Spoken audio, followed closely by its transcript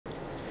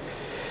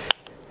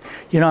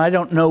You know, I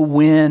don't know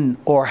when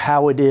or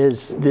how it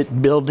is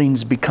that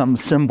buildings become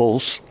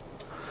symbols,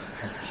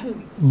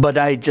 but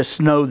I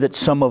just know that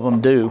some of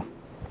them do.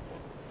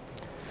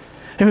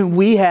 I mean,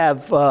 we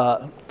have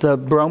the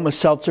Broma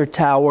Seltzer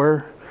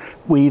Tower,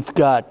 we've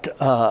got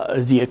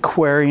the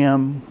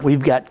aquarium,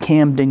 we've got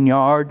Camden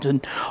Yards,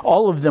 and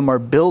all of them are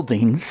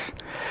buildings.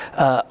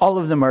 All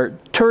of them are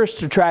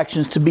tourist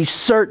attractions, to be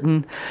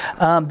certain.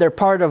 They're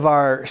part of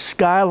our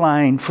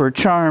skyline for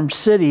Charm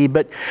City,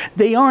 but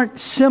they aren't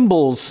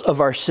symbols of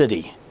our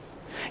city.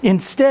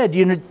 Instead,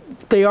 you know,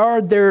 they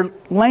are their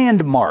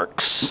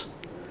landmarks.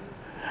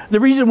 The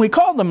reason we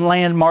call them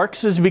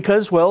landmarks is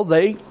because, well,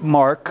 they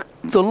mark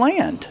the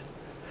land.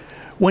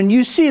 When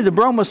you see the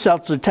Broma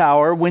Seltzer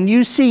Tower, when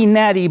you see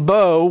Natty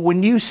Boh,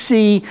 when you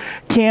see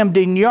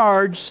Camden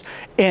Yards,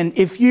 and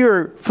if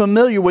you're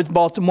familiar with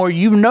Baltimore,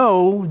 you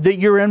know that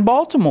you're in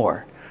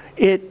Baltimore.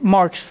 It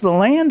marks the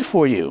land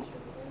for you.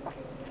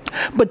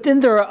 But then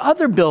there are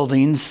other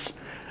buildings,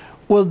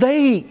 well,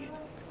 they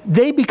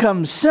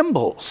become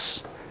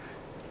symbols.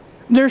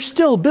 They're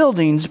still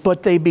buildings,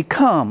 but they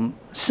become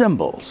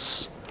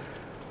symbols.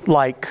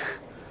 Like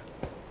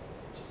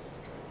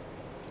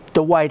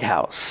the White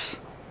House.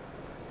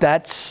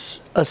 That's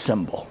a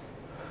symbol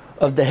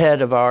of the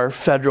head of our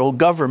federal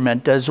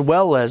government, as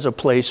well as a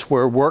place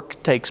where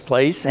work takes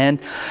place and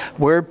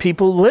where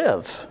people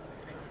live.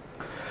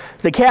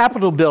 The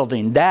Capitol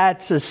building,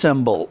 that's a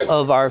symbol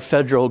of our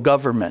federal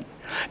government.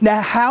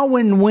 Now, how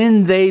and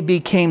when they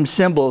became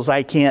symbols,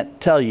 I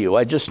can't tell you.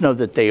 I just know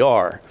that they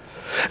are.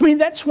 I mean,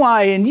 that's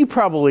why, and you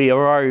probably have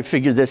already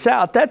figured this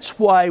out, that's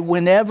why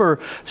whenever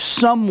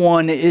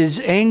someone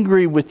is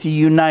angry with the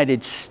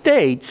United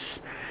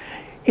States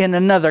in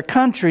another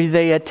country,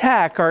 they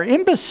attack our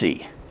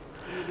embassy.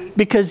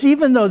 Because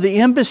even though the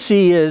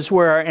embassy is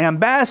where our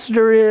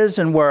ambassador is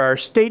and where our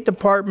State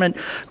Department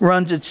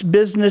runs its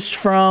business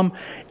from,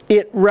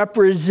 it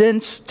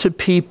represents to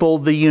people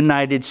the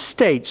United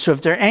States. So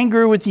if they're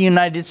angry with the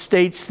United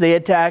States, they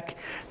attack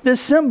the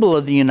symbol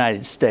of the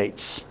United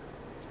States.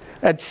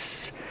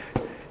 That's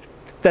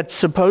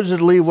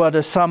supposedly what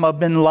Osama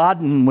bin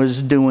Laden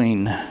was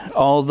doing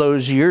all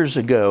those years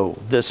ago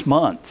this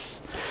month.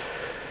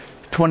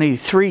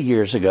 23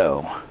 years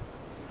ago.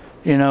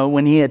 You know,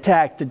 when he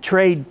attacked the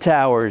trade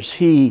towers,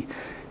 he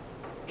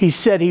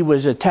said he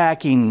was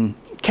attacking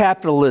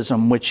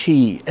capitalism, which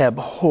he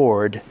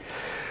abhorred,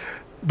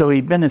 though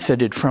he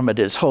benefited from it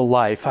his whole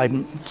life.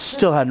 I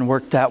still hadn't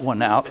worked that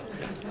one out.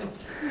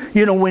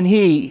 You know, when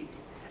he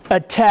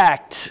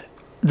attacked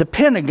the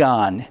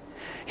Pentagon,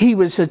 he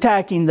was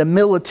attacking the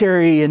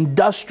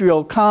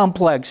military-industrial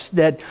complex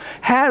that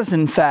has,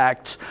 in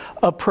fact,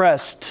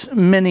 oppressed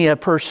many a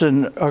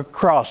person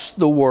across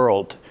the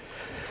world.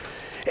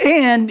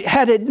 And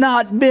had it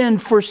not been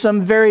for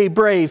some very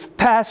brave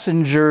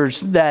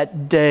passengers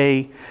that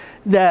day,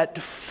 that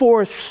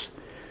fourth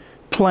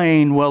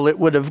plane, well, it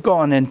would have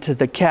gone into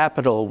the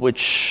Capitol,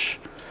 which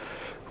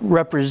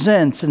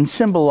represents and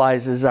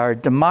symbolizes our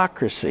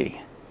democracy.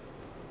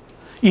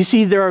 You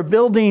see, there are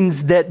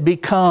buildings that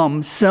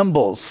become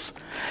symbols.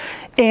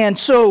 And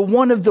so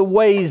one of the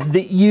ways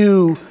that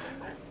you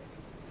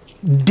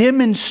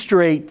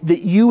demonstrate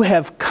that you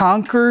have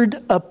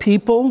conquered a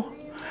people,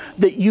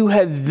 that you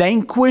have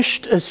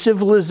vanquished a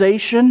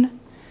civilization,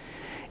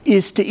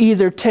 is to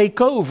either take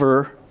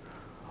over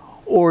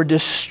or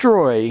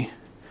destroy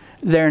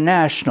their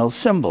national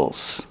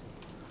symbols.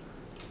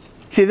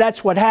 See,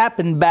 that's what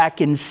happened back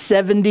in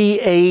 70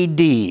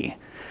 A.D.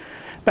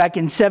 Back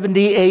in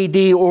 70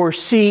 A.D. or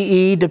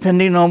CE,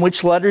 depending on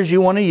which letters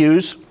you want to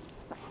use,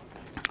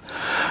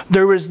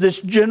 there was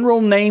this general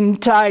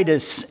named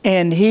Titus,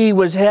 and he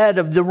was head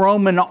of the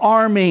Roman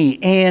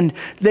army, and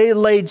they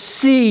laid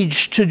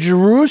siege to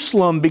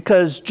Jerusalem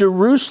because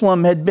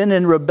Jerusalem had been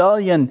in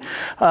rebellion,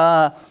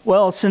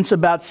 well, since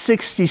about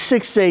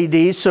 66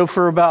 A.D., so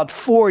for about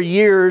 4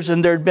 years,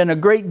 and there had been a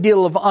great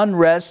deal of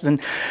unrest,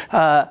 and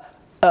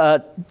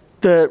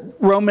the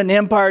Roman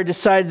Empire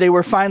decided they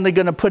were finally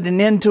going to put an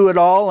end to it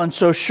all. And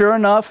so sure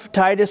enough,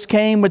 Titus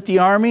came with the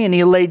army and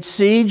he laid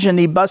siege and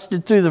he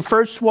busted through the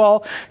first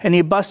wall and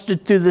he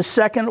busted through the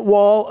second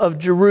wall of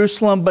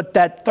Jerusalem. But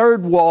that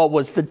third wall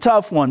was the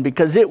tough one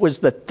because it was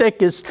the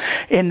thickest,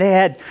 and they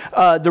had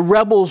the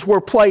rebels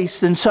were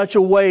placed in such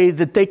a way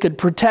that they could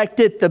protect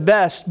it the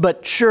best.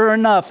 But sure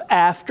enough,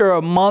 after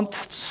a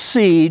month's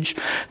siege,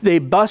 they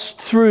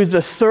bust through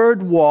the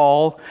third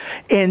wall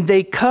and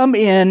they come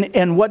in,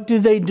 and what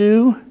do?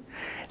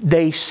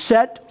 They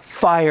set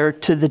fire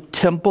to the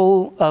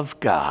temple of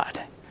God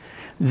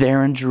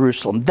there in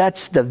Jerusalem.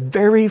 That's the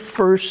very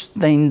first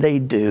thing they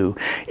do,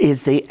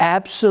 is they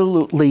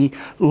absolutely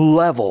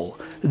level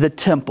the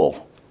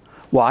temple.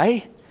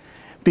 Why?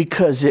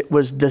 Because it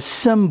was the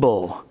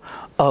symbol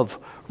of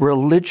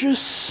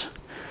religious,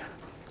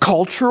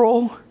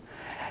 cultural,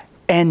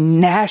 and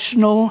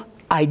national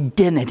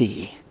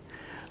identity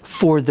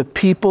for the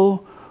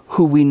people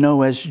who we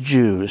know as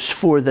Jews,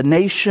 for the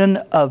nation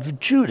of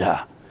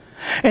Judah.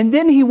 And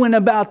then he went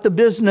about the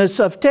business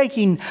of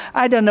taking,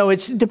 I don't know,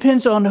 it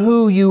depends on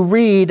who you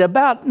read,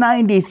 about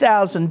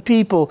 90,000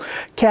 people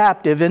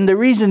captive. And the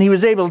reason he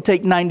was able to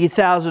take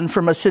 90,000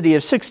 from a city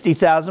of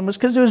 60,000 was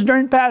because it was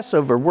during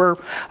Passover, where,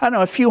 I don't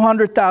know, a few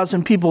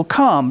 100,000 people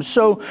come.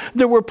 So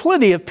there were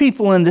plenty of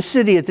people in the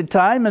city at the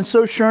time. And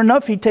so sure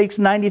enough, he takes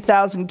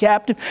 90,000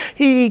 captive.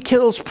 He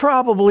kills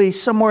probably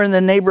somewhere in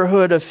the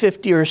neighborhood of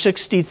 50 or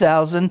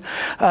 60,000.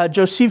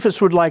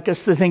 Josephus would like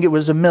us to think it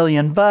was 1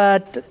 million,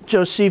 but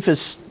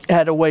Josephus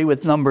had a way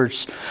with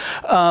numbers.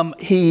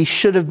 He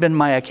should have been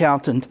my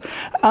accountant.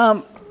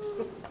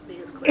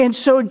 And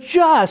so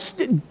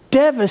just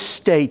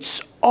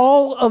devastates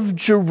all of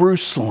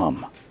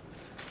Jerusalem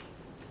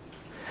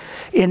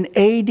in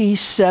AD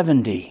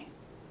 70.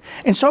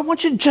 And so I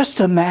want you to just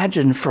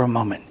imagine for a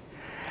moment.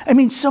 I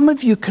mean, some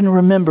of you can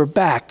remember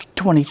back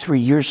 23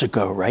 years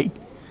ago, right?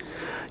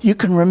 You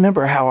can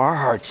remember how our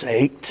hearts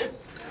ached,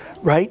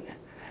 right?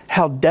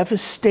 How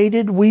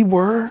devastated we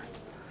were.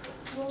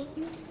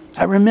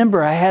 I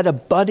remember I had a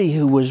buddy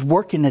who was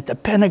working at the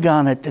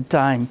Pentagon at the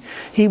time.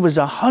 He was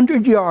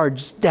 100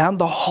 yards down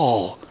the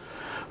hall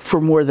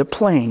from where the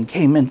plane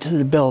came into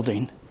the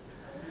building.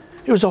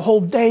 It was a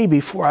whole day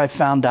before I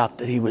found out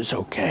that he was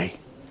okay.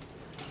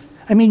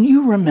 I mean,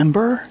 you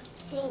remember?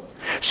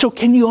 So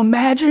can you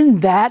imagine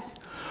that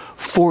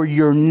for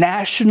your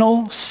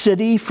national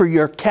city, for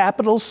your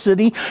capital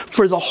city,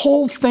 for the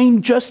whole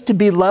thing just to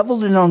be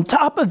leveled? And on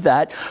top of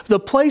that, the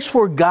place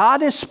where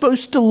God is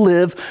supposed to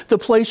live, the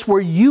place where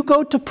you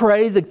go to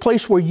pray, the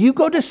place where you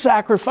go to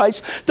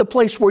sacrifice, the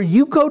place where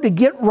you go to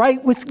get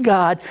right with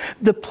God,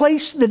 the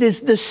place that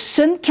is the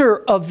center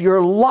of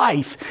your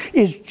life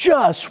is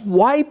just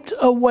wiped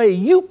away.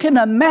 You can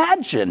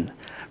imagine,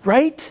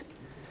 right?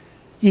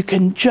 You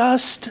can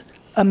just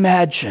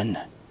imagine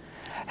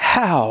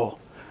how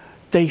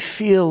they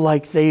feel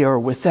like they are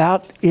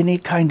without any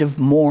kind of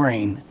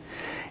mooring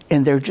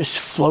and they're just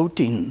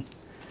floating.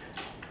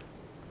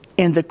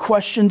 And the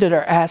question that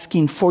are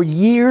asking for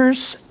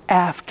years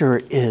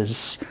after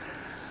is,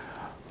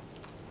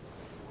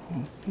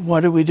 what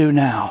do we do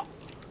now?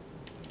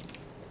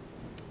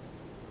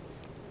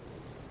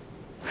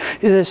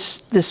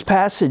 This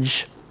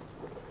passage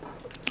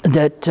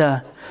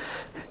that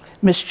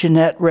Miss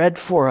Jeanette read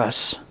for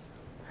us,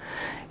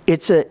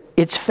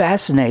 it's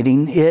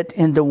fascinating, it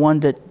and the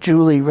one that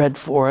Julie read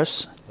for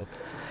us.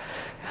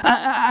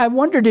 I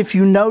wondered if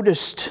you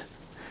noticed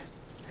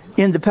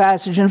in the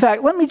passage. In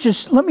fact, let me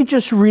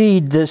just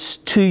read this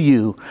to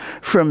you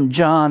from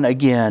John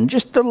again,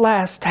 just the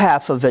last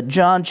half of it.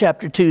 John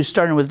chapter 2,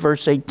 starting with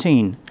verse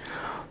 18.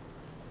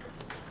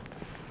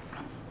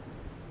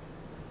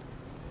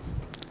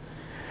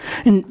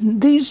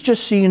 And these,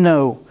 just so you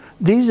know,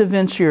 these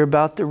events you're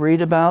about to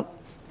read about,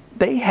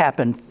 they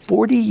happened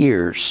 40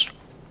 years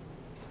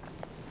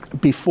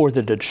before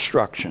the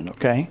destruction,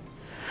 okay?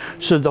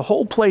 So the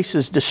whole place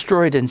is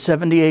destroyed in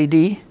 70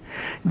 AD.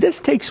 This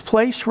takes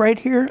place right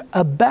here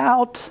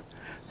about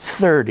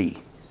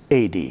 30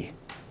 AD,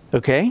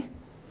 okay?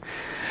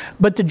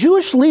 But the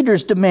Jewish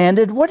leaders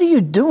demanded, what are you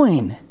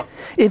doing?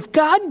 If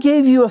God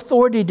gave you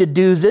authority to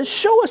do this,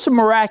 show us a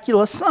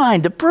miraculous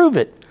sign to prove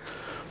it.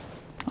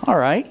 All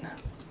right,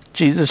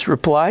 Jesus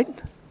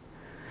replied,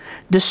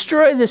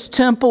 destroy this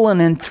temple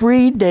and in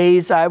 3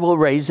 days I will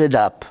raise it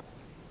up.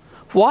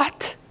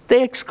 What?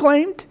 They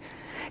exclaimed.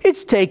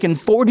 It's taken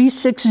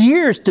 46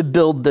 years to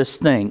build this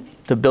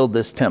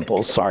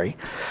temple, sorry.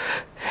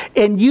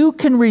 And you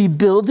can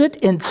rebuild it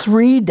in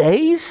 3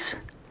 days?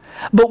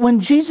 But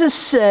when Jesus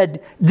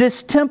said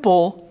this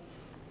temple,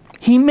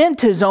 he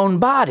meant his own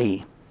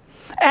body.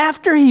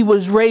 After he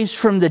was raised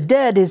from the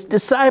dead, his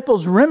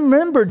disciples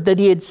remembered that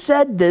he had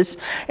said this,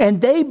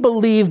 and they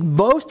believed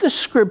both the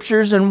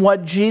scriptures and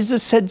what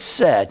Jesus had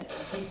said.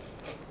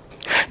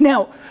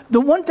 Now, the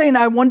one thing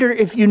I wonder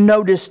if you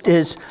noticed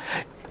is,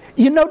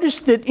 you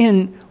noticed that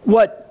in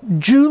what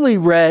Julie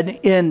read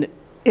in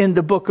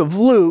the book of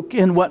Luke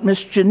and what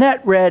Miss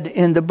Jeanette read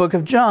in the book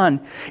of John,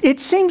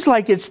 it seems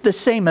like it's the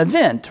same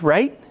event,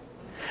 right?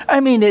 I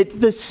mean,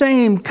 the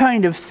same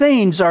kind of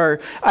things are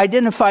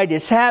identified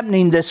as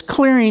happening, this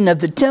clearing of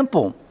the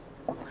temple.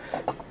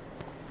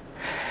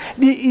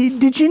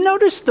 Did you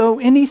notice, though,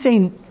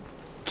 anything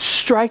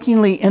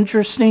strikingly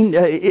interesting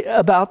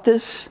about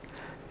this?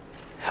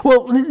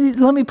 Well,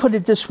 let me put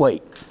it this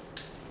way.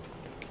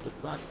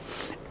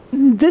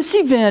 This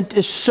event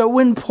is so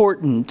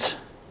important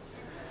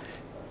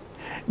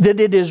that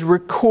it is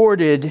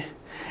recorded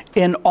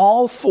in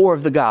all 4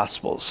 of the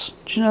Gospels.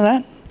 Did you know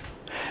that?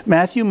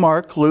 Matthew,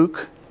 Mark,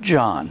 Luke,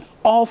 John.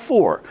 All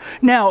 4.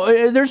 Now,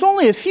 there's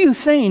only a few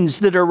things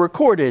that are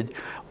recorded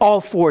all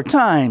 4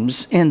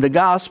 times in the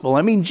gospel.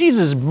 I mean,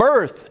 Jesus'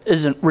 birth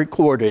isn't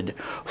recorded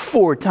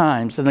 4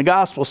 times in the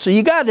gospel. So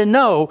you got to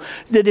know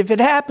that if it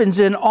happens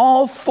in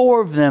all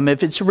 4 of them,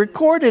 if it's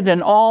recorded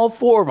in all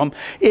 4 of them,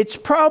 it's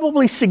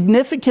probably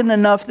significant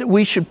enough that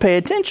we should pay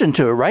attention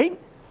to it, right?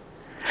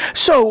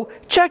 So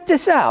check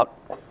this out.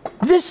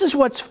 This is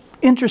what's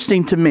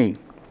interesting to me.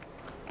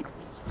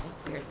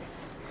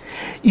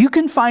 You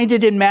can find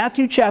it in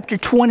Matthew chapter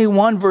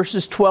 21,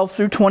 verses 12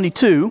 through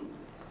 22.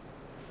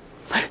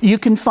 You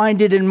can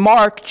find it in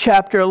Mark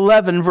chapter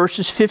 11,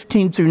 verses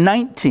 15 through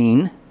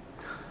 19.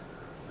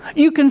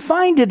 You can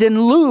find it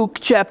in Luke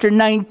chapter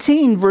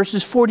 19,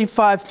 verses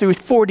 45 through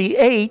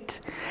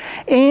 48.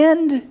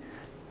 And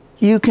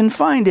you can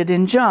find it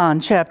in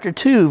John chapter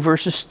 2,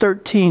 verses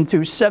 13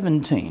 through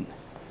 17.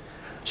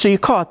 So you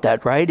caught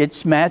that, right?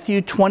 It's Matthew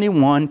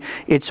 21,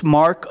 it's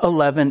Mark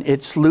 11,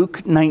 it's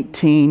Luke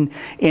 19,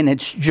 and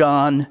it's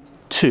John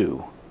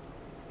 2.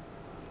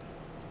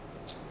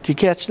 Did you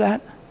catch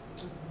that?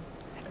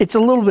 It's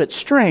a little bit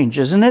strange,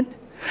 isn't it?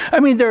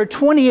 I mean, there are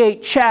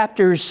 28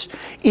 chapters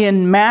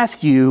in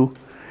Matthew,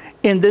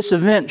 and this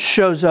event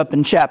shows up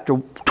in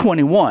chapter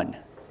 21.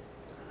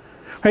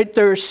 Right?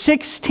 There are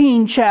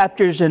 16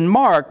 chapters in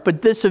Mark,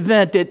 but this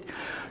event, it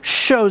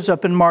shows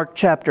up in Mark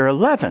chapter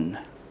 11.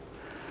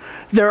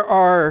 There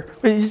are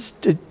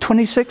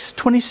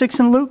 26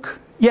 in Luke?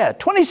 Yeah,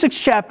 26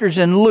 chapters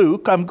in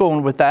Luke, I'm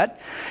going with that.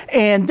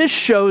 And this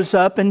shows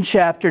up in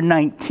chapter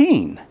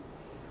 19.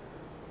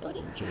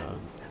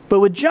 But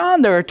with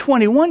John, there are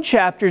 21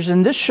 chapters,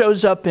 and this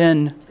shows up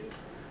in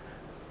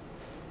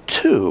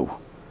 2.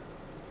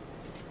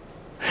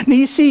 Now,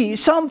 you see,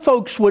 some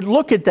folks would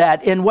look at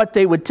that, and what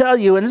they would tell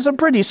you, and some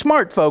pretty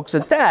smart folks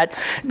at that,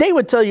 they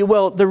would tell you,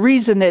 well, the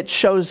reason it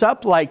shows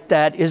up like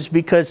that is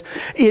because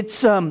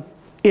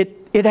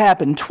it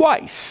happened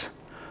twice.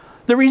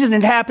 The reason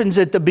it happens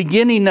at the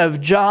beginning of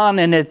John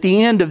and at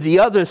the end of the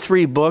other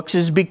 3 books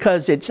is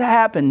because it's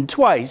happened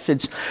twice.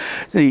 It's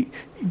the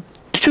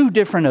 2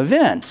 different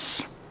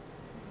events.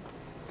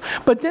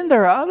 But then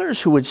there are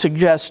others who would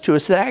suggest to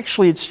us that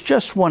actually it's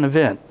just one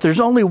event. There's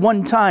only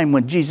one time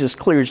when Jesus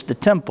clears the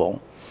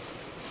temple.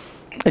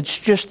 It's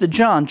just that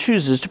John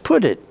chooses to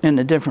put it in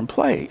a different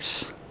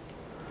place.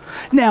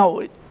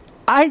 Now,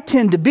 I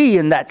tend to be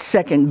in that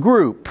second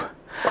group.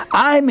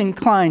 I'm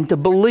inclined to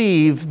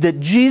believe that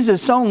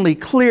Jesus only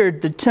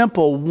cleared the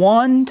temple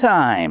one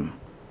time.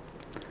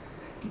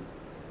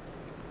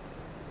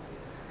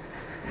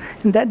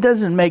 And that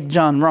doesn't make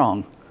John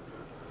wrong.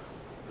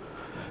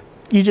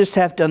 You just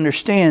have to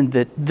understand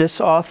that this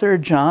author,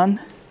 John,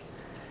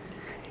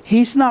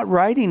 he's not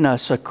writing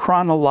us a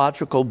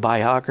chronological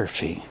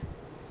biography.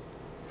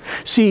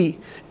 See,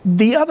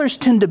 the others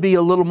tend to be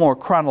a little more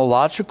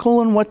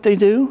chronological in what they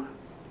do.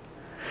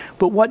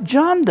 But what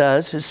John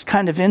does is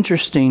kind of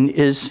interesting,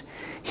 is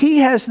he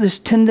has this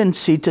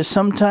tendency to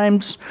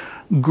sometimes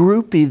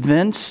group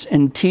events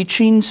and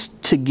teachings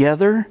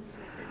together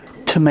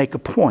to make a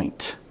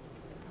point.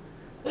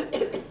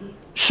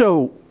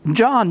 So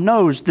John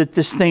knows that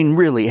this thing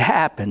really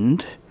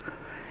happened.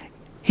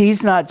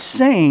 He's not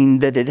saying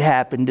that it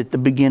happened at the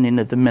beginning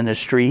of the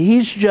ministry.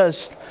 He's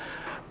just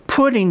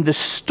putting the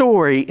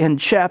story in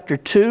chapter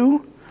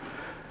 2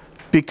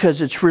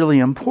 because it's really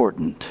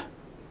important.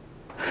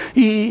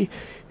 Do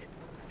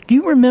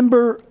you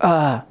remember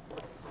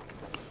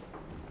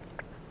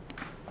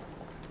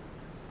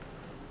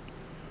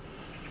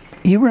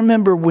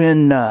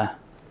when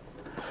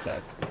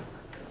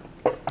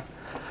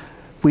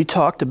we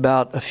talked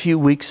about a few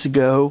weeks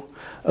ago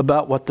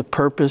about what the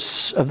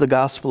purpose of the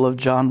Gospel of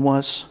John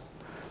was?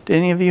 Did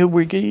any of you,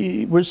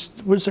 was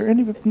there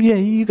any, yeah,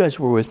 you guys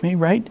were with me,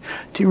 right?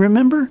 Do you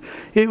remember?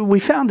 We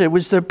found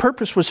the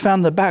purpose was found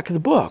in the back of the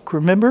book,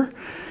 remember?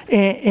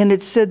 And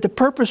it said the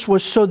purpose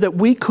was so that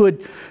we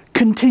could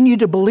continue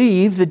to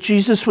believe that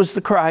Jesus was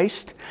the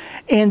Christ,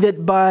 and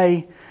that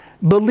by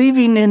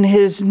believing in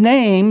His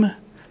name,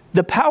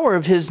 the power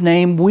of His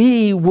name,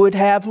 we would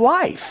have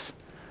life,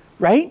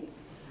 right?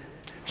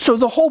 So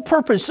the whole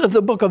purpose of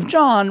the book of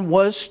John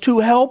was to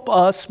help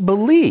us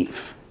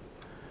believe.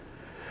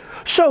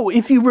 So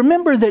if you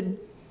remember that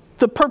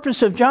the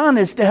purpose of John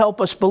is to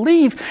help us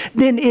believe,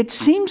 then it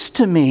seems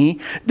to me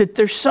that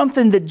there's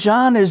something that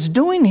John is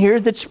doing here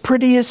that's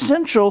pretty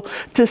essential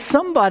to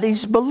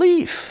somebody's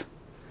belief.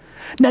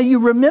 Now, you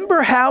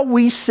remember how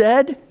we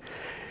said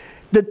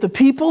that the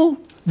people,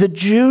 the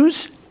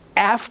Jews,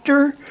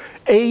 after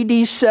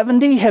AD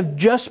 70 have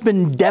just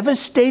been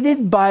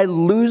devastated by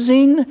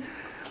losing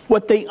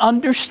what they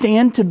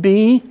understand to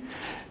be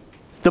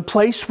the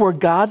place where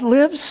God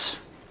lives?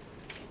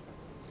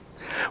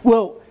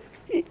 Well,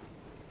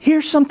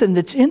 here's something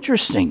that's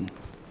interesting.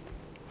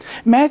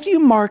 Matthew,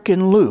 Mark,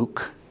 and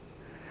Luke,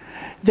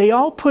 they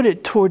all put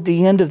it toward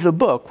the end of the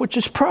book, which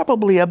is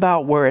probably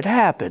about where it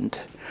happened.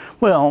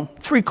 Well,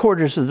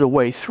 3/4 of the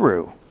way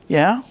through,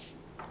 yeah?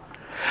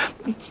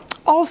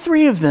 All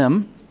 3 of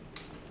them,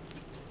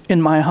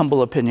 in my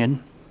humble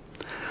opinion,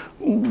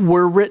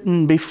 were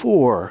written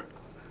before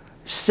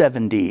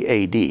 70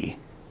 AD.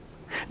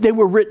 They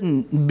were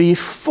written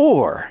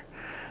before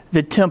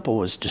the temple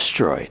was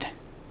destroyed.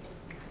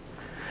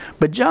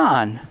 But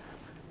John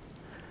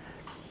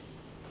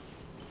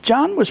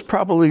was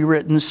probably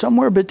written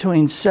somewhere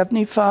between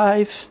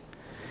 75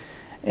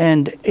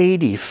 and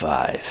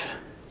 85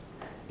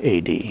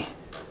 AD.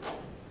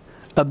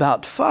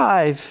 About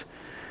 5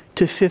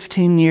 to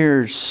 15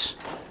 years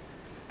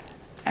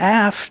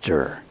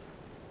after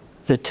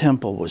the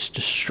temple was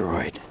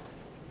destroyed.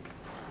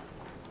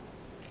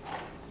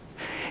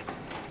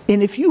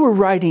 And if you were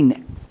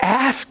writing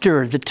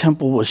after the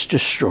temple was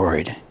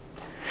destroyed,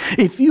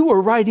 if you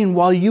were writing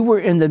while you were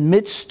in the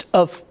midst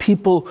of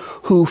people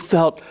who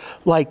felt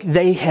like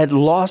they had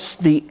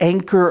lost the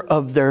anchor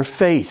of their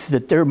faith,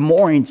 that their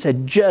moorings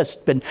had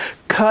just been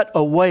cut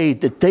away,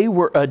 that they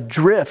were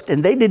adrift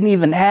and they didn't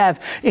even have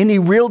any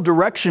real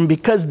direction,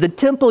 because the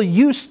temple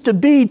used to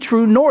be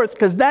true north,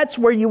 because that's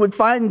where you would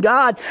find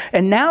God,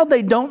 and now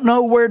they don't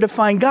know where to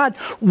find God.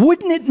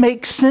 Wouldn't it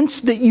make sense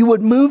that you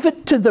would move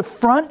it to the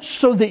front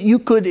so that you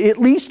could, at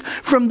least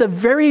from the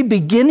very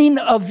beginning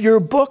of your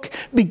book,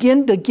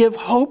 begin to give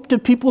hope to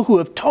people who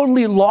have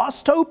totally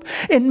lost hope,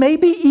 and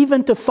maybe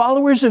even to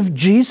followers of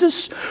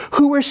Jesus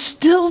who are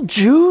still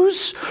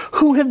Jews,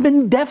 who have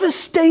been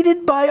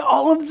devastated by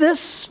all of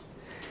this?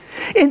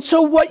 And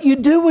so what you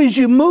do is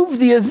you move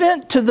the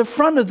event to the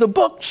front of the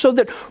book, so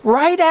that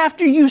right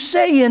after you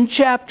say in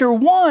chapter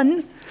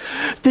 1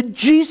 that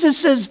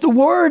Jesus is the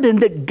Word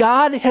and that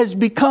God has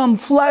become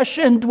flesh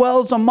and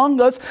dwells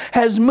among us,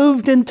 has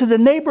moved into the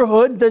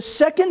neighborhood, the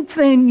second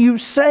thing you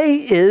say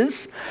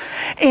is,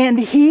 and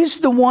He's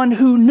the one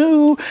who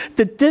knew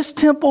that this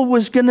temple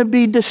was going to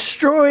be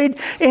destroyed,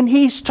 and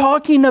He's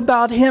talking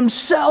about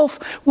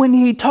Himself when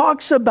He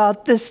talks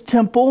about this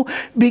temple,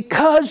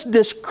 because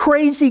this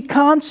crazy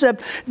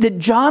concept that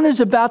John is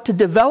about to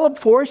develop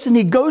for us, and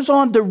he goes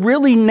on to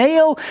really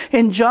nail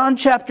in John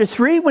chapter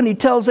 3 when he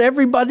tells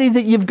everybody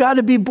that you've got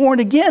to be born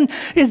again,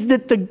 is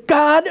that the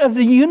God of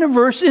the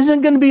universe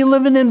isn't going to be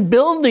living in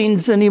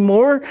buildings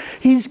anymore.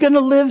 He's going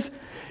to live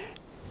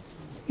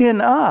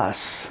in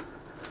us.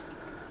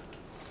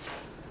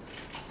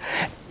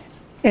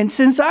 And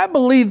since I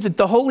believe that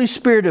the Holy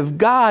Spirit of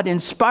God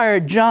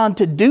inspired John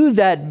to do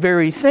that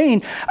very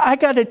thing, I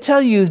got to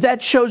tell you,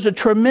 that shows a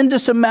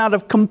tremendous amount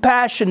of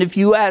compassion, if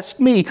you ask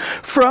me,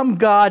 from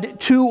God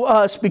to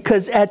us,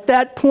 because at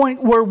that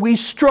point where we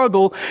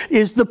struggle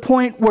is the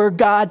point where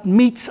God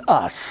meets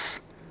us.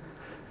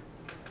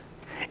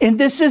 And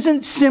this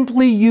isn't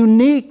simply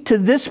unique to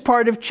this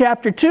part of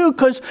chapter 2,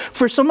 because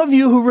for some of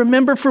you who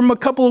remember from a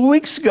couple of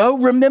weeks ago,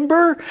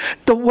 remember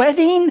the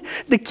wedding?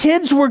 The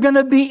kids were going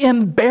to be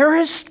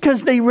embarrassed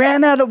because they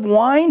ran out of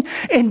wine,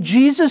 and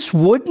Jesus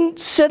wouldn't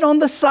sit on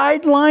the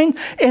sideline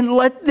and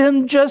let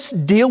them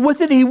just deal with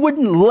it. He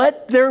wouldn't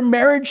let their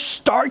marriage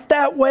start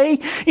that way.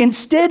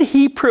 Instead,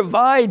 He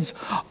provides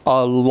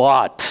a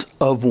lot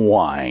of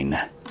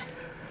wine.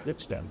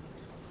 It's done.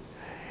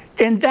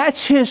 And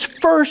that's His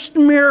first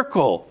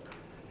miracle.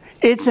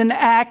 It's an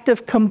act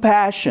of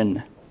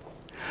compassion.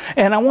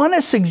 And I want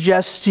to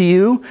suggest to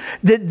you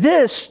that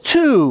this,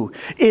 too,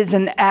 is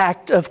an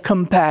act of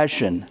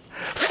compassion.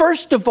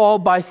 First of all,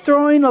 by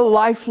throwing a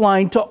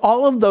lifeline to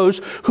all of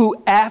those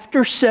who,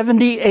 after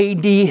 70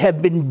 AD,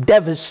 have been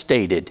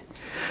devastated,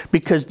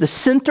 because the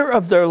center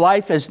of their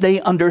life, as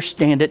they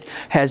understand it,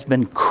 has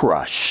been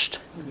crushed.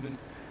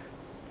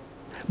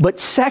 But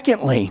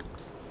secondly,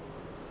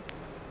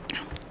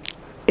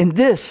 and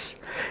this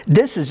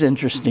is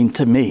interesting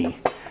to me.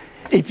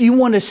 If you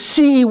want to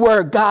see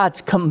where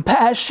God's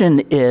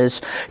compassion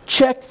is,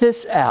 check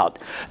this out.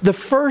 The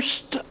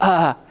first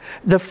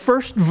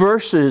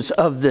verses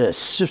of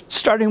this,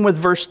 starting with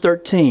verse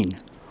 13.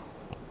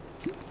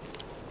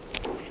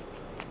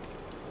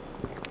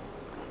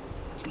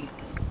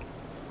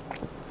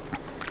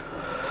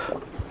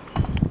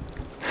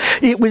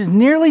 It was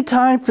nearly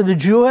time for the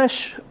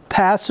Jewish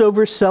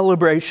Passover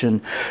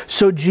celebration,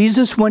 so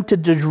Jesus went to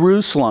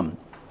Jerusalem.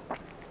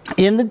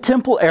 In the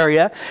temple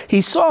area,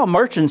 He saw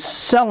merchants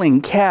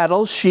selling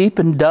cattle, sheep,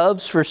 and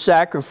doves for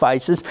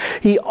sacrifices.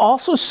 He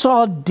also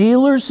saw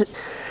dealers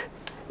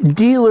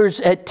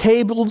at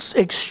tables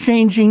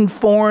exchanging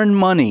foreign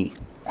money.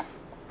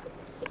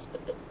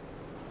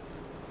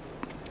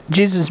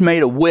 Jesus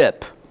made a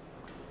whip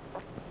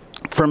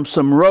from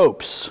some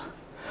ropes,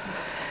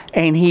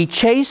 and He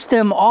chased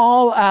them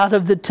all out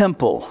of the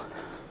temple.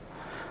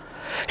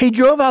 He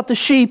drove out the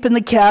sheep and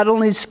the cattle,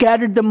 and He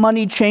scattered the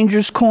money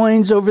changers'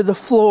 coins over the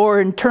floor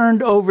and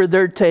turned over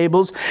their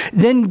tables.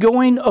 Then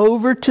going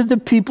over to the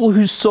people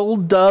who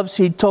sold doves,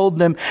 He told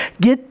them,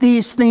 "Get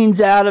these things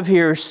out of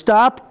here.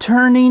 Stop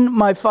turning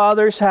my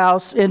Father's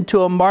house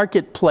into a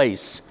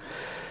marketplace."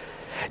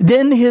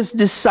 Then His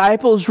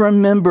disciples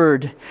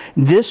remembered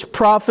this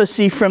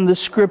prophecy from the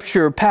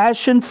Scripture,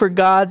 "Passion for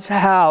God's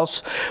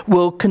house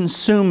will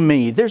consume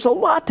me." There's a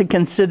lot to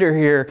consider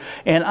here,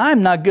 and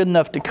I'm not good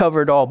enough to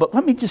cover it all, but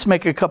let me just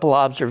make a couple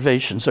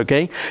observations,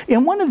 okay?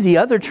 In one of the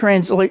other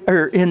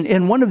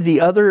in one of the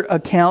other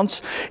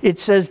accounts, it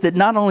says that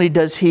not only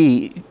does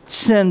He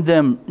send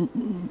them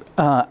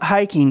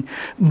hiking,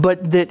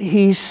 but that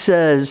He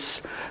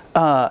says,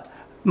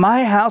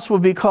 "My house will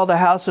be called a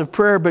house of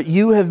prayer, but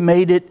you have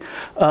made it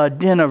a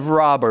den of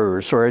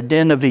robbers," or a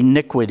den of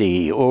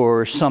iniquity,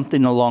 or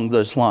something along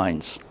those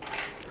lines.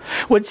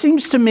 Well, it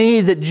seems to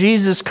me that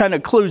Jesus kind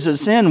of clues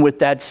us in with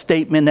that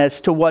statement as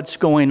to what's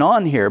going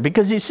on here.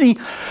 Because you see,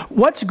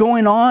 what's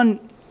going on,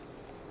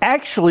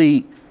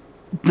 actually,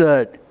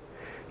 the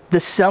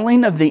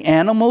selling of the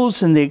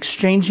animals and the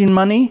exchanging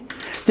money,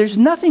 there's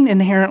nothing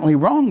inherently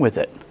wrong with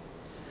it.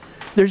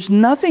 There's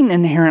nothing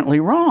inherently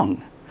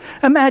wrong.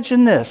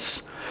 Imagine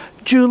this.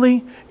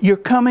 Julie, you're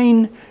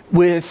coming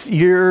with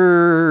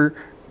your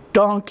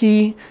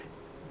donkey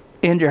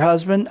and your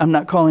husband. I'm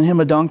not calling him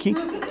a donkey.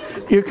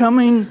 You're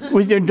coming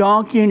with your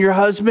donkey and your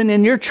husband,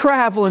 and you're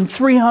traveling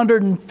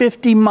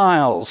 350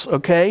 miles,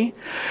 okay?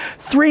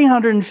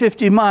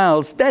 350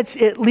 miles,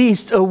 that's at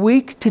least a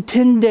week to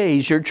 10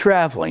 days you're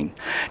traveling.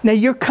 Now,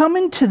 you're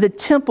coming to the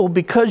temple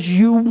because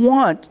you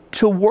want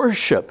to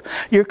worship.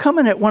 You're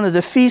coming at one of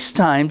the feast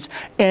times,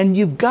 and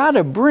you've got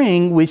to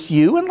bring with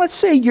you, and let's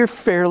say you're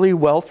fairly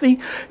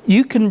wealthy,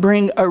 you can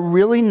bring a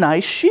really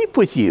nice sheep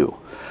with you.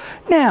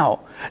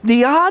 Now,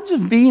 the odds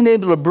of being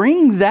able to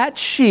bring that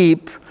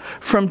sheep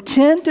from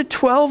 10 to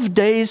 12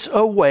 days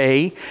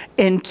away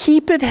and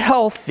keep it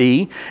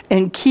healthy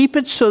and keep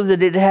it so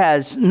that it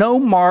has no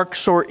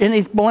marks or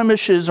any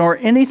blemishes or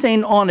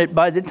anything on it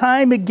by the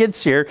time it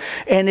gets here,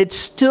 and it's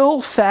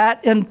still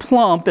fat and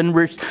plump and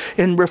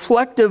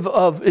reflective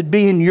of it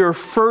being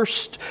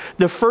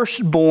the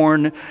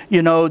firstborn,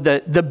 you know,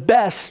 the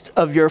best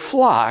of your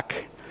flock.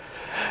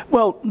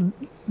 Well,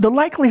 the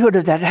likelihood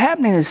of that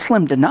happening is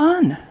slim to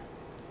none.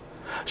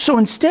 So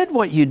instead,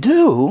 what you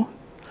do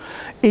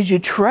is you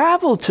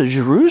travel to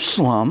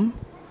Jerusalem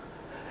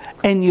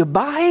and you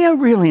buy a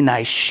really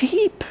nice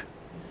sheep,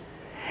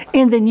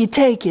 and then you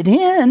take it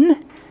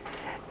in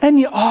and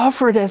you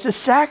offer it as a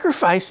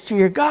sacrifice to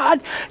your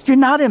God. You're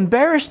not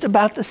embarrassed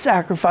about the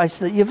sacrifice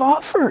that you've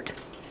offered.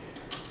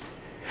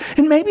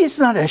 And maybe it's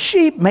not a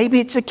sheep,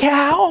 maybe it's a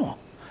cow.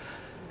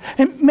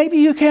 And maybe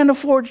you can't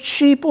afford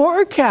sheep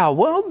or a cow.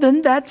 Well,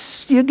 then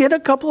you get a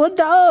couple of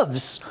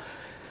doves.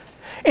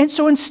 And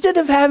so instead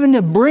of having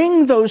to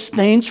bring those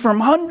things from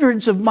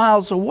hundreds of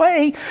miles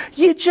away,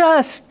 you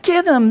just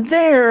get them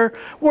there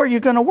where you're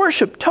going to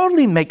worship.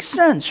 Totally makes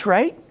sense,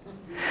 right?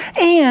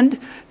 And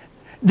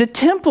the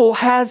temple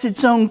has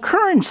its own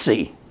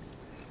currency.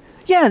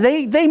 Yeah,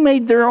 they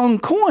made their own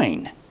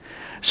coin.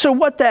 So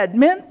what that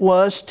meant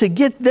was, to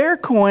get their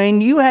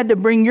coin, you had to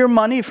bring your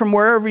money from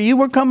wherever you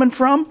were coming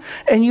from,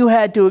 and you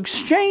had to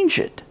exchange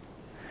it.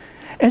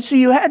 And so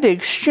you had to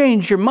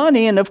exchange your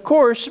money, and of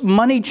course,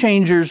 money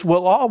changers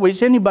will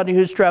always, anybody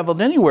who's traveled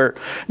anywhere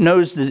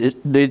knows that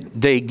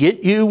they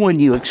get you when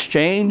you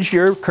exchange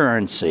your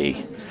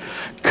currency.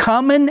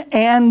 Coming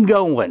and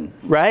going,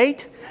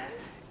 right?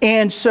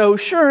 And so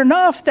sure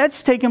enough,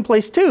 that's taking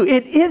place too.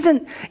 It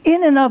isn't,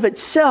 in and of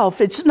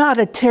itself, it's not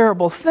a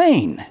terrible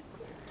thing.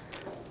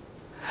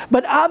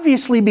 But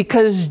obviously,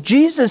 because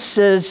Jesus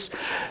says,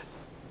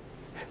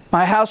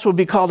 my house will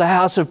be called a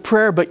house of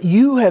prayer, but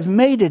you have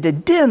made it a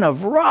den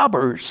of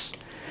robbers.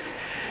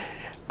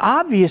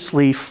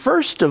 Obviously,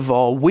 first of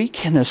all, we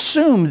can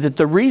assume that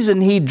the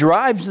reason he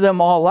drives them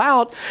all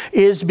out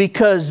is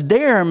because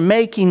they're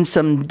making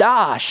some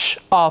dash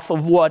off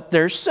of what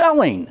they're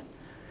selling.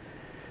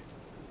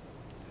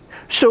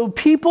 So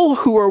people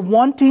who are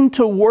wanting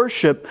to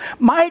worship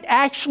might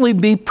actually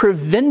be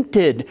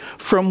prevented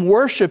from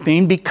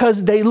worshiping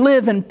because they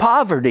live in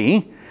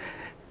poverty,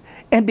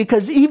 and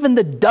because even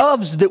the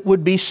doves that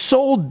would be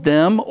sold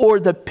them, or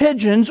the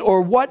pigeons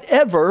or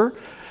whatever,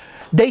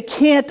 they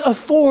can't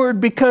afford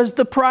because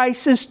the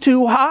price is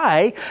too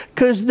high,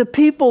 because the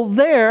people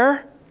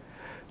there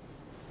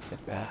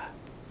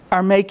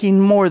are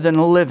making more than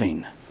a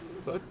living.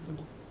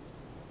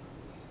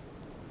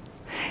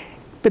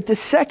 But the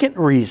second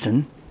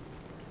reason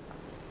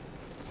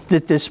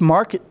that this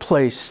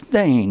marketplace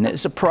thing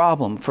is a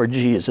problem for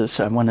Jesus,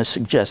 I want to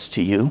suggest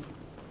to you,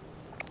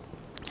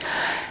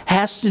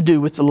 has to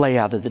do with the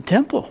layout of the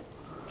temple.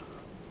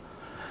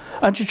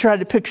 I want you to try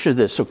to picture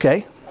this,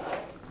 okay?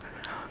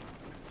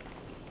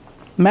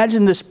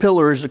 Imagine this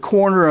pillar is a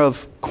corner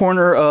of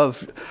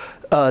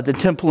the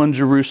temple in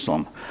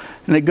Jerusalem,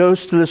 and it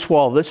goes to this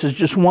wall. This is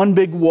just one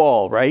big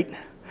wall, right?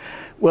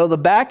 Well, the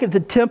back of the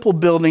temple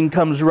building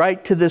comes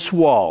right to this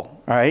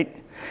wall, all right?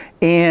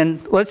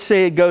 And let's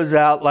say it goes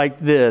out like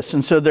this.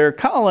 And so there are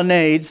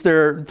colonnades,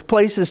 there are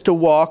places to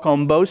walk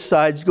on both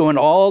sides going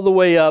all the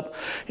way up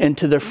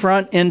into the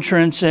front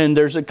entrance, and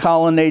there's a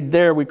colonnade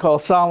there we call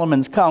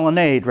Solomon's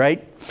colonnade,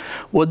 right?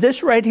 Well,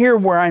 this right here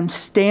where I'm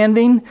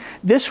standing,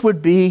 this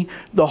would be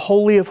the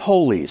Holy of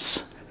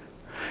Holies.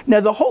 Now,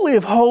 the Holy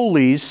of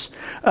Holies,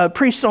 a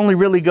priest only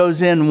really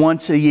goes in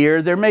once a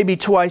year. There may be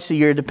twice a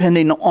year,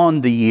 depending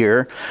on the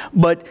year.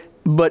 But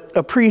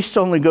a priest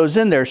only goes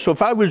in there. So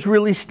if I was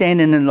really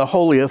standing in the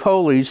Holy of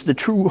Holies, the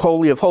true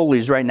Holy of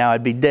Holies right now,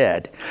 I'd be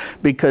dead.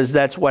 Because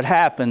that's what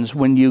happens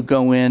when you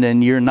go in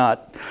and you've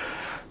not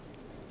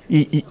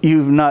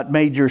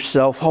made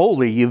yourself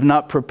holy. You've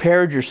not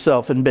prepared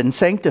yourself and been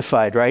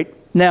sanctified, right?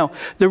 Now,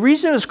 the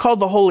reason it's called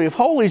the Holy of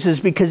Holies is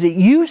because it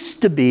used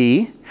to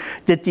be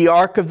that the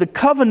Ark of the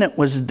Covenant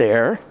was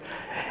there,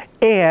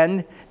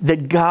 and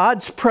that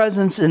God's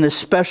presence in a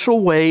special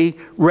way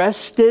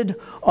rested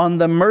on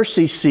the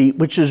mercy seat,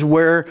 which is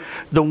where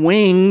the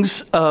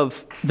wings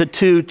of the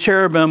two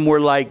cherubim were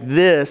like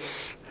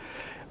this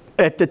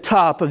at the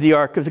top of the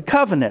Ark of the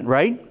Covenant,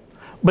 right?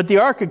 But the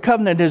Ark of the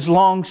Covenant has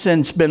long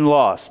since been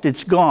lost.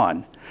 It's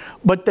gone.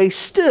 But they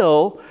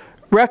still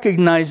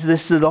recognize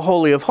this is the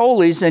Holy of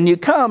Holies, and you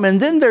come, and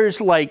then there's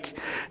like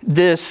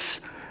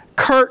this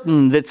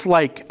curtain that's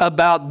like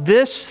about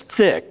this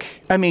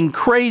thick, I mean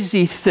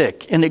crazy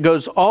thick, and it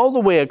goes all the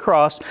way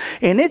across,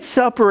 and it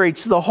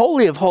separates the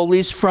Holy of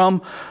Holies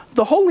from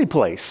the holy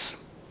place.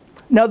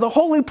 Now, the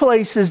holy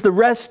place is the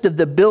rest of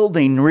the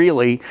building,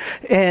 really,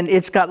 and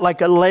it's got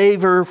like a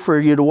laver for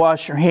you to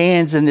wash your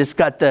hands, and it's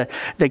got the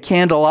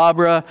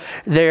candelabra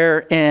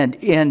there, and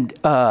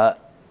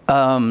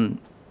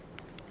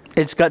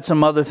it's got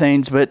some other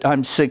things, but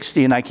I'm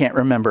 60 and I can't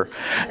remember.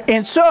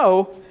 And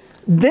so,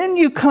 then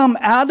you come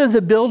out of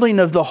the building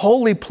of the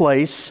holy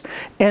place,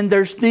 and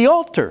there's the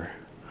altar.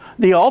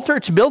 The altar,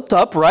 it's built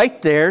up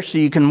right there, so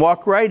you can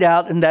walk right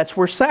out, and that's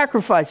where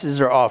sacrifices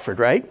are offered,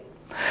 right?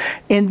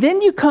 And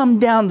then you come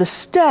down the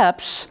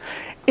steps,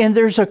 and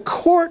there's a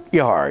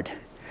courtyard.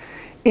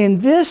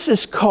 And this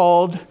is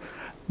called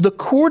the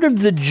Court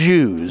of the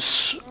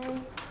Jews.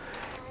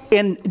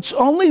 And it's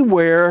only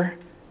where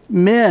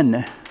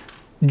men,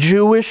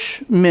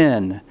 Jewish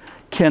men,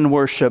 can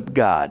worship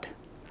God.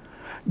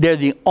 They're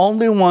the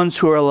only ones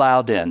who are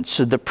allowed in.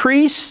 So the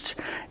priests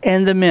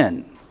and the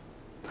men.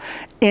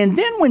 And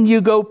then when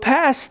you go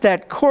past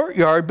that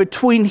courtyard,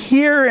 between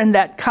here and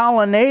that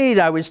colonnade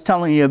I was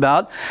telling you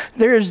about,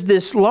 there's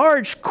this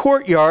large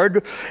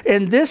courtyard,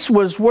 and this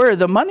was where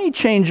the money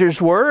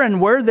changers were, and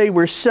where they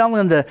were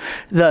selling the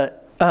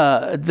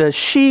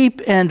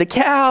sheep and the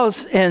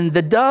cows and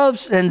the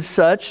doves and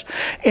such.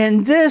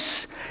 And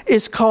this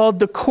is called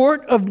the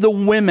Court of the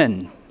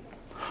Women,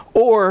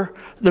 or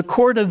the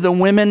Court of the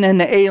Women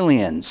and the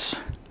Aliens.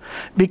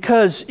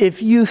 Because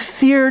if you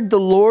feared the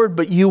Lord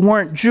but you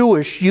weren't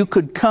Jewish, you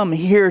could come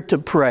here to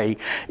pray.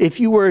 If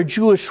you were a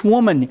Jewish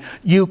woman,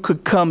 you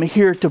could come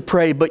here to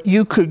pray, but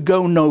you could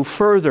go no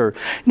further.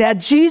 Now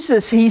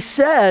Jesus, he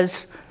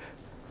says,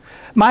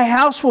 my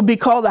house will be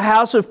called a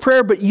house of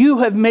prayer, but you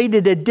have made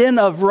it a den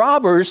of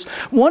robbers.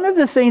 One of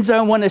the things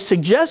I want to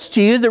suggest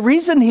to you, the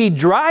reason he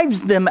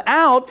drives them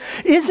out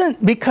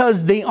isn't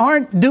because they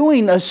aren't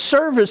doing a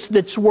service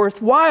that's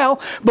worthwhile,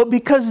 but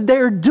because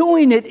they're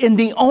doing it in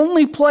the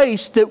only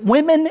place that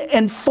women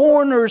and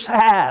foreigners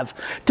have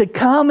to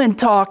come and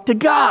talk to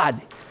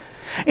God.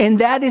 And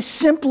that is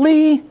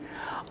simply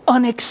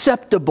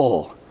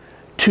unacceptable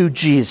to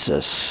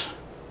Jesus.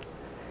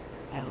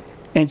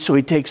 And so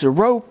he takes a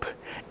rope,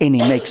 and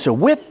he makes a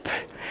whip,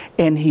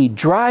 and he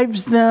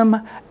drives them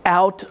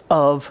out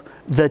of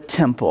the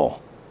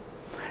temple.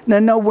 Now,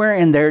 nowhere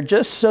in there,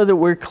 just so that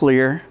we're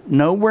clear,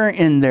 nowhere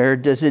in there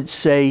does it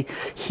say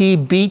he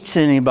beats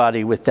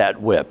anybody with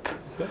that whip.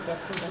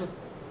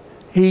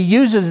 He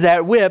uses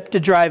that whip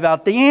to drive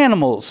out the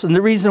animals. And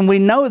the reason we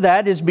know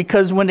that is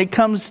because when it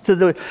comes to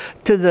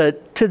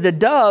the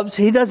doves,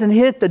 he doesn't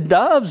hit the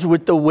doves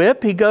with the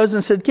whip. He goes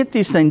and said, get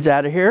these things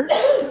out of here.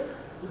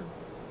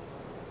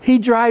 He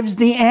drives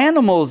the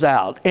animals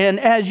out. And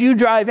as you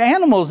drive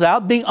animals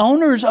out, the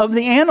owners of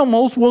the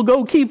animals will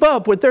go keep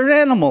up with their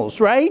animals,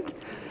 right?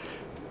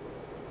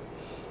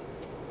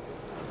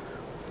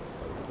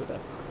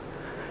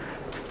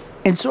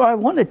 And so I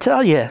want to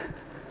tell you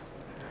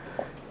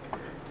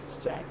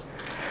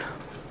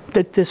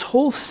that this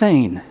whole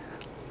thing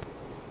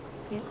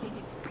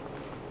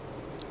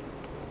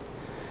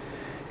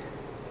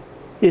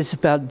is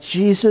about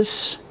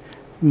Jesus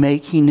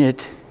making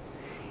it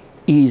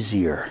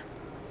easier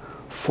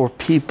for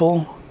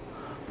people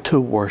to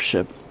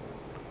worship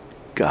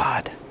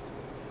God.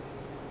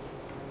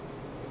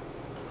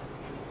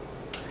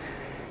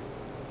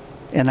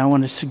 And I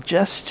want to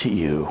suggest to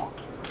you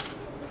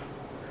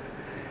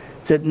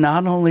that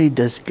not only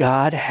does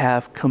God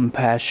have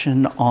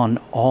compassion on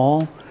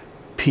all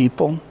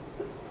people,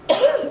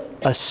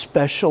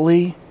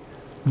 especially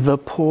the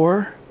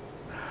poor,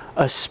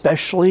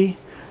 especially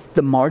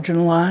the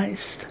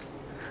marginalized,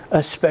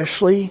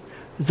 especially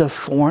the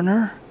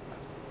foreigner,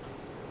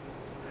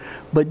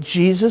 but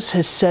Jesus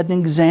has set an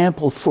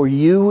example for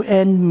you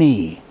and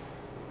me.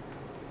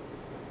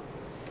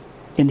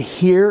 And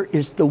here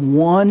is the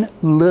one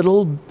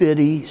little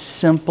bitty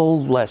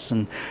simple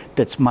lesson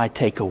that's my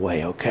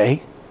takeaway,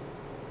 okay?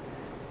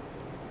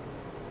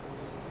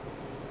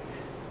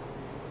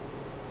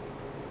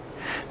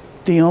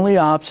 The only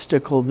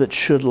obstacle that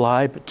should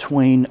lie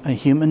between a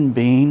human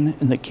being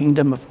and the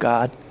kingdom of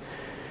God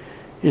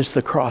is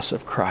the cross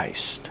of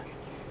Christ.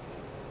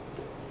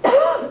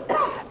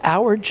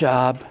 Our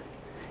job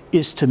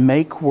is to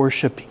make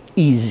worship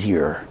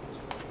easier,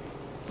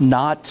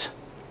 not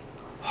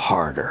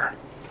harder.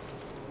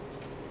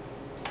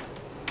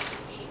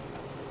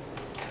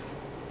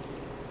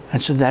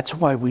 And so that's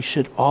why we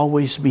should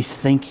always be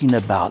thinking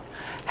about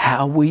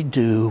how we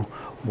do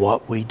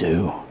what we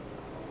do.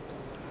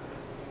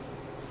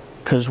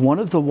 Because one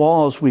of the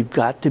walls we've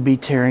got to be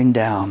tearing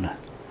down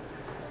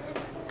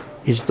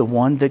is the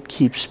one that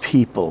keeps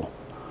people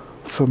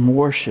from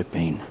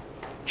worshiping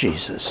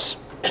Jesus.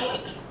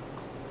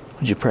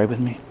 Would you pray with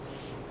me?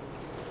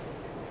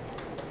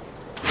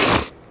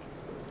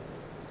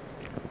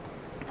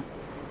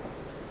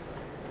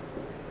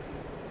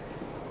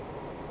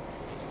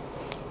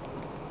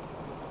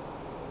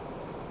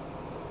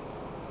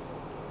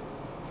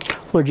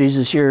 Lord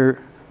Jesus, your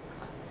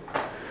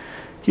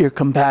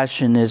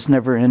compassion is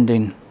never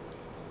ending.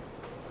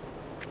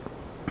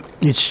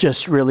 It's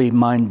just really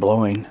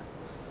mind-blowing.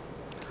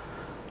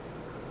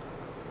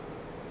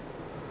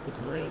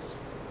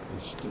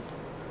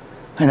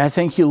 And I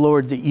thank you,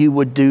 Lord, that you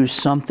would do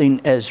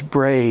something as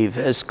brave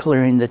as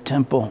clearing the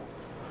temple.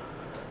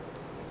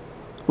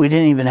 We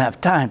didn't even have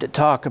time to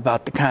talk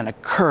about the kind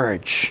of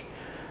courage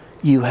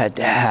you had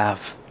to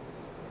have.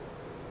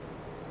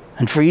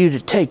 And for you to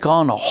take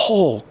on a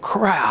whole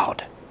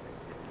crowd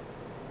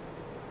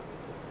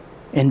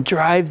and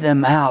drive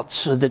them out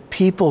so that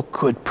people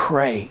could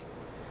pray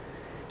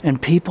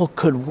and people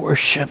could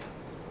worship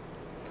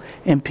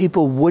and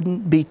people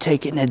wouldn't be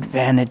taken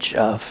advantage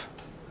of.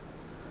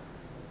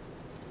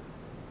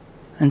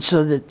 And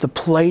so that the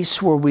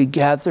place where we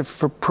gather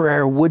for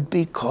prayer would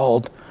be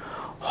called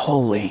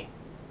holy.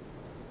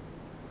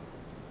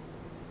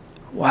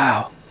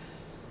 Wow.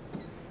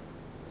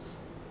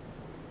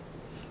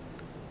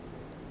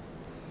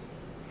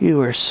 You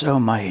are so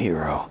my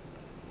hero.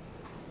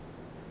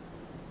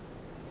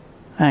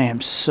 I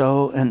am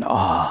so in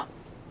awe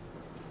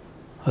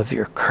of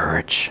your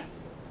courage.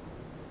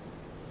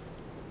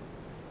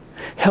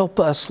 Help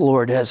us,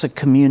 Lord, as a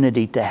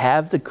community to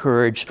have the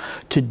courage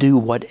to do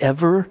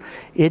whatever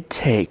it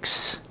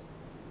takes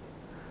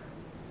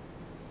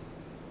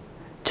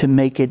to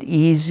make it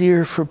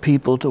easier for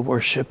people to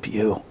worship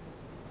you.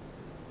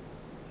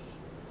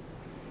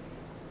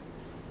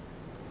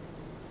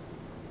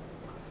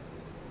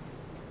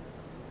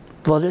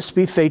 Let us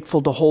be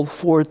faithful to hold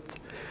forth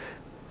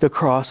the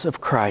cross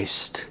of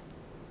Christ.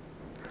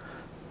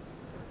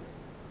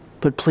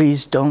 But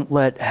please don't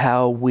let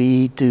how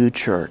we do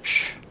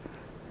church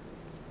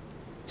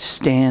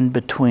stand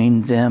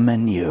between them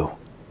and you.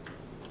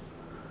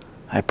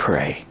 I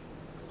pray.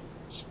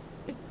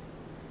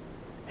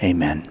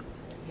 Amen.